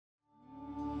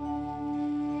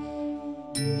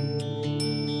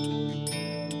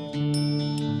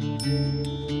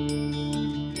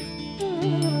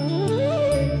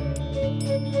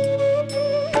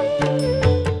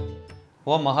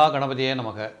ஓம் மகா கணபதியே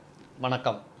நமக.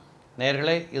 வணக்கம்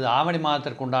நேயர்களே, இது ஆவணி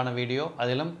மாதத்திற்கு உண்டான வீடியோ.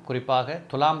 அதிலும் குறிப்பாக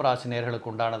துலாம் ராசி நேயர்களுக்கு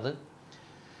உண்டானது.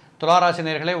 துளாராசி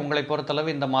நேயர்களே, உங்களை பொறுத்தளவு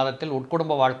இந்த மாதத்தில்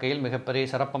உட்குடும்ப வாழ்க்கையில் மிகப்பெரிய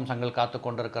சிறப்பம்சங்கள் காத்து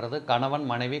கொண்டிருக்கிறது. கணவன்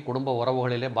மனைவி குடும்ப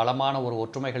உறவுகளிலே பலமான ஒரு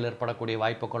ஒற்றுமைகள் ஏற்படக்கூடிய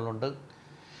வாய்ப்புகள் உண்டு.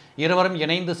 இருவரும்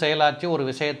இணைந்து செயலாற்றி ஒரு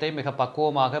விஷயத்தை மிக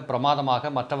பக்குவமாக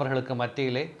பிரமாதமாக மற்றவர்களுக்கு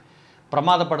மத்தியிலே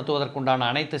பிரமாதப்படுத்துவதற்குண்டான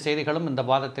அனைத்து செய்திகளும் இந்த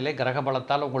மாதத்திலே கிரக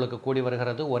பலத்தால் உங்களுக்கு கூடி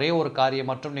வருகிறது. ஒரே ஒரு காரியம்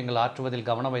மற்றும் நீங்கள் ஆற்றுவதில்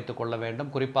கவனம் வைத்துக் கொள்ள வேண்டும்.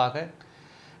 குறிப்பாக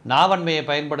நாவன்மையை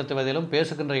பயன்படுத்துவதிலும்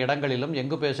பேசுகின்ற இடங்களிலும்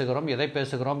எங்கு பேசுகிறோம் எதை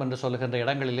பேசுகிறோம் என்று சொல்லுகின்ற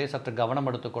இடங்களிலே சற்று கவனம்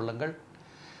எடுத்துக்கொள்ளுங்கள்.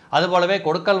 அதுபோலவே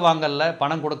கொடுக்கல் வாங்கல்ல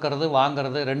பணம் கொடுக்கறது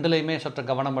வாங்கிறது ரெண்டுலேயுமே சற்று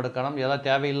கவனம் எடுக்கணும். ஏதாவது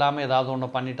தேவையில்லாமல் ஏதாவது ஒன்று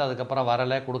பண்ணிவிட்டு அதுக்கப்புறம்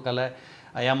வரலை கொடுக்கலை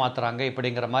ஏமாத்துறாங்க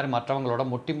இப்படிங்கிற மாதிரி மற்றவங்களோட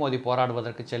முட்டி மோதி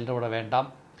போராடுவதற்கு சென்று விட வேண்டாம்.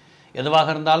 எதுவாக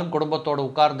இருந்தாலும் குடும்பத்தோடு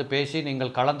உட்கார்ந்து பேசி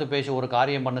நீங்கள் கலந்து பேசி ஒரு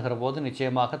காரியம் பண்ணுகிற போது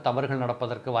நிச்சயமாக தவறுகள்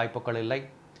நடப்பதற்கு வாய்ப்புகள் இல்லை.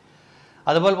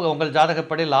 அதுபோல் உங்கள்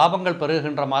ஜாதகப்படி லாபங்கள்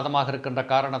பெருகுகின்ற மாதமாக இருக்கின்ற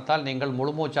காரணத்தால் நீங்கள்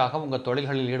முழுமூச்சாக உங்கள்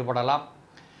தொழில்களில் ஈடுபடலாம்.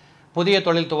 புதிய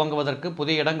தொழில் துவங்குவதற்கு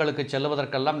புதிய இடங்களுக்கு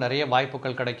செல்வதற்கெல்லாம் நிறைய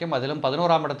வாய்ப்புகள் கிடைக்கும். அதிலும்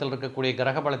 11ஆம் இடத்தில் இருக்கக்கூடிய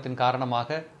கிரக பலத்தின்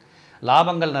காரணமாக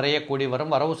லாபங்கள் நிறைய கூடி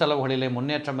வரும். வரவு செலவுகளிலே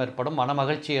முன்னேற்றம் ஏற்படும்,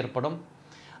 மனமகிழ்ச்சி ஏற்படும்.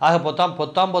 ஆக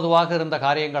பொத்தாம் பொதுவாக இருந்த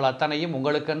காரியங்கள் அத்தனையும்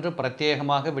உங்களுக்கென்று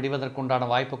பிரத்யேகமாக விடுவதற்குண்டான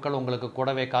வாய்ப்புகள் உங்களுக்கு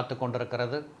கூடவே காத்து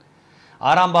கொண்டிருக்கிறது.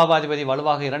 6ஆம் பாவாதிபதி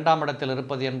வலுவாக 2ஆம் இடத்தில்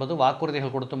இருப்பது என்பது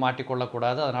வாக்குறுதிகள் கொடுத்து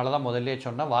மாட்டிக்கொள்ளக்கூடாது. அதனால தான் முதல்லே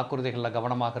சொன்ன வாக்குறுதிகளில்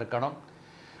கவனமாக இருக்கணும்.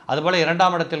 அதுபோல்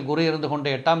 2ஆம் இடத்தில் குரு இருந்து கொண்டு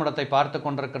 8ஆம் இடத்தை பார்த்து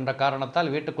கொண்டிருக்கின்ற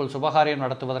காரணத்தால் வீட்டுக்குள் சுபகாரியம்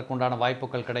நடத்துவதற்குண்டான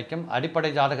வாய்ப்புகள் கிடைக்கும்.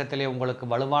 அடிப்படை ஜாதகத்திலே உங்களுக்கு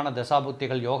வலுவான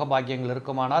தசாபுக்திகள் யோக பாக்கியங்கள்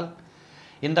இருக்குமானால்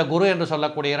இந்த குரு என்று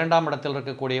சொல்லக்கூடிய 2ஆம் இடத்தில்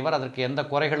இருக்கக்கூடியவர் அதற்கு எந்த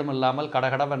குறைகளும் இல்லாமல்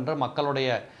கடகடவென்று மக்களுடைய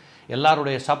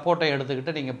எல்லாருடைய சப்போர்ட்டை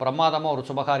எடுத்துக்கிட்டு நீங்கள் பிரமாதமாக ஒரு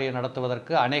சுபகாரியம்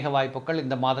நடத்துவதற்கு அநேக வாய்ப்புகள்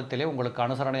இந்த மாதத்திலே உங்களுக்கு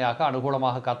அனுசரணையாக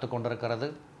அனுகூலமாக காத்து கொண்டிருக்கிறது.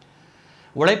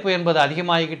 உழைப்பு என்பது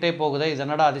அதிகமாகிக்கிட்டே போகுது. இது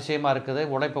என்னடா அதிசயமாக இருக்குது,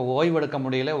 உழைப்பை ஓய்வெடுக்க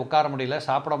முடியல, உட்கார முடியல,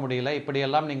 சாப்பிட முடியல,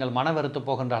 இப்படியெல்லாம் நீங்கள் மன வெறுத்து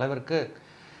போகின்ற அளவிற்கு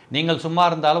நீங்கள் சும்மா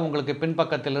இருந்தாலும் உங்களுக்கு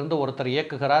பின்பக்கத்திலிருந்து ஒருத்தர்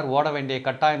இயக்குகிறார், ஓட வேண்டிய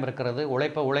கட்டாயம் இருக்கிறது,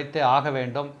 உழைப்பை உழைத்தே ஆக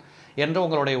வேண்டும் என்று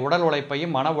உங்களுடைய உடல்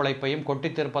உழைப்பையும் மன உழைப்பையும் கொட்டி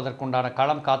தீர்ப்பதற்குண்டான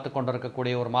களம் காத்து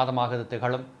கொண்டிருக்கக்கூடிய ஒரு மாதமாக இது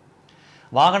திகழும்.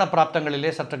 வாகன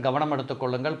பிராப்தங்களிலே சற்று கவனம்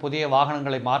எடுத்துக்கொள்ளுங்கள். புதிய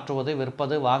வாகனங்களை மாற்றுவது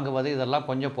விற்பது வாங்குவது இதெல்லாம்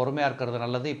கொஞ்சம் பொறுமையாக இருக்கிறது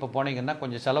நல்லது. இப்போ போனீங்கன்னா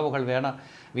கொஞ்சம் செலவுகள்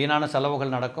வீணான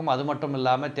செலவுகள் நடக்கும். அது மட்டும்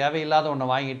இல்லாமல் தேவையில்லாத ஒன்று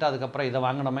வாங்கிட்டு அதுக்கப்புறம் இதை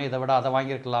வாங்கினோமே இதை விட அதை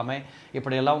வாங்கியிருக்கலாமே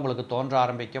இப்படியெல்லாம் உங்களுக்கு தோன்ற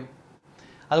ஆரம்பிக்கும்.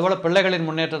 அதுபோல் பிள்ளைகளின்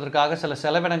முன்னேற்றத்திற்காக சில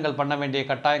செலவினங்கள் பண்ண வேண்டிய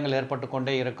கட்டாயங்கள் ஏற்பட்டு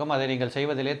கொண்டே இருக்கும். அதை நீங்கள்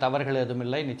செய்வதிலே தவறுகள் எதுவும்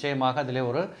இல்லை. நிச்சயமாக அதிலே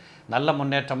ஒரு நல்ல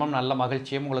முன்னேற்றமும் நல்ல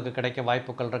மகிழ்ச்சியும் உங்களுக்கு கிடைக்க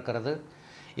வாய்ப்புகள் இருக்கிறது.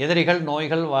 எதிரிகள்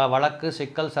நோய்கள் வழக்கு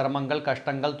சிக்கல் சிரமங்கள்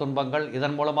கஷ்டங்கள் துன்பங்கள்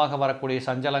இதன் மூலமாக வரக்கூடிய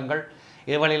சஞ்சலங்கள்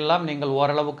இவைகளெல்லாம் நீங்கள்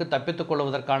ஓரளவுக்கு தப்பித்துக்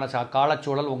கொள்வதற்கான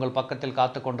காலச்சூழல் உங்கள் பக்கத்தில்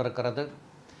காத்து கொண்டிருக்கிறது.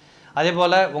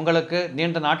 அதேபோல் உங்களுக்கு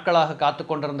நீண்ட நாட்களாக காத்து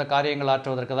கொண்டிருந்த காரியங்கள்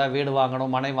ஆற்றுவதற்கு தான் வீடு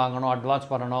வாங்கணும் மனை வாங்கணும் அட்வான்ஸ்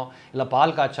பண்ணணும் இல்லை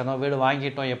பால் காய்ச்சணும் வீடு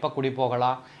வாங்கிட்டோம் எப்போ குடி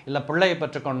போகலாம் இல்லை பிள்ளையை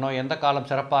பெற்றுக்கொள்ளணும் எந்த காலம்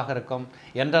சிறப்பாக இருக்கும்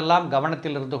என்றெல்லாம்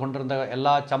கவனத்தில் இருந்து கொண்டிருந்த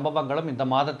எல்லா சம்பவங்களும் இந்த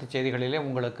மாதத்து செய்திகளிலே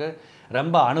உங்களுக்கு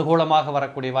ரொம்ப அனுகூலமாக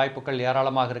வரக்கூடிய வாய்ப்புகள்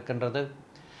ஏராளமாக இருக்கின்றது.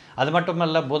 அது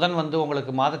மட்டுமல்ல புதன்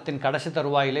உங்களுக்கு மாதத்தின் கடைசி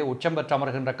தருவாயிலே உச்சம் பெற்று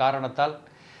அமர்கின்ற காரணத்தால்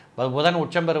புதன்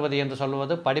உச்சம் பெறுவது என்று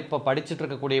சொல்வது படிச்சுட்டு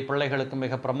இருக்கக்கூடிய பிள்ளைகளுக்கு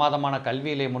மிக பிரமாதமான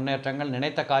கல்வியிலே முன்னேற்றங்கள்,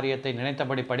 நினைத்த காரியத்தை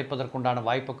நினைத்தபடி படிப்பதற்குண்டான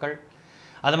வாய்ப்புகள்.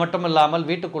 அது மட்டும் இல்லாமல்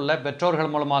வீட்டுக்குள்ளே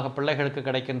பெற்றோர்கள் மூலமாக பிள்ளைகளுக்கு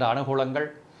கிடைக்கின்ற அனுகூலங்கள்,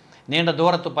 நீண்ட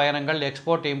தூரத்து பயணங்கள்,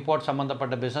 எக்ஸ்போர்ட் இம்போர்ட்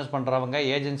சம்மந்தப்பட்ட பிஸ்னஸ் பண்ணுறவங்க,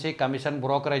 ஏஜென்சி கமிஷன்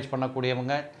புரோக்கரேஜ்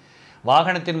பண்ணக்கூடியவங்க,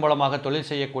 வாகனத்தின் மூலமாக தொழில்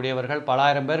செய்யக்கூடியவர்கள், பல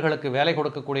ஆயிரம் பேர்களுக்கு வேலை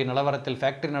கொடுக்கக்கூடிய நிலவரத்தில்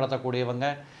ஃபேக்ட்ரி நடத்தக்கூடியவங்க,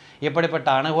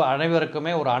 இப்படிப்பட்ட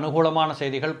அனைவருக்குமே ஒரு அனுகூலமான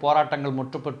செய்திகள் போராட்டங்கள்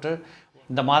முற்றுப்பெற்று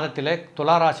இந்த மாதத்திலே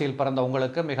துளாராசியில் பிறந்த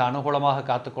உங்களுக்கு மிக அனுகூலமாக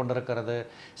காத்து கொண்டிருக்கிறது.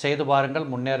 செய்து பாருங்கள்,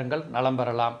 முன்னேறுங்கள், நலம்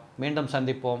பெறலாம். மீண்டும்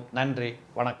சந்திப்போம். நன்றி,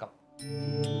 வணக்கம்.